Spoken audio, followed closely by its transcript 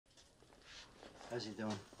How's he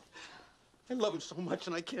doing? I love him so much,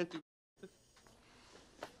 and I can't do.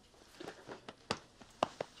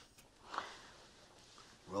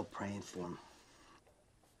 We're all praying for him.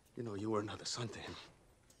 You know, you were another son to him.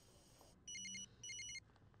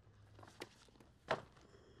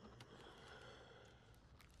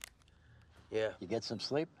 Yeah. You get some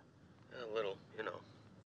sleep? A little, you know.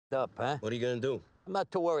 Up, huh? What are you gonna do? I'm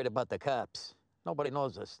not too worried about the cops. Nobody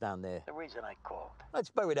knows us down there. The reason I called. Let's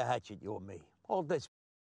bury the hatchet, you and me. All this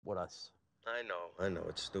with us. I know,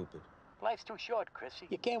 it's stupid. Life's too short, Chrissy.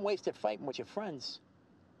 You can't waste it fighting with your friends.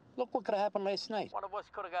 Look what could have happened last night. One of us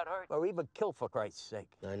could have got hurt. Or even killed, for Christ's sake.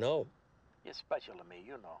 I know. You're special to me,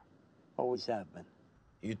 you know. Always have been.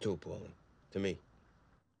 You too, Paulie. To me.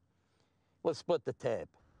 We'll split the tab.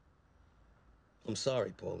 I'm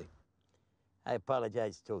sorry, Paulie. I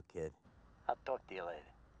apologize too, kid. I'll talk to you later.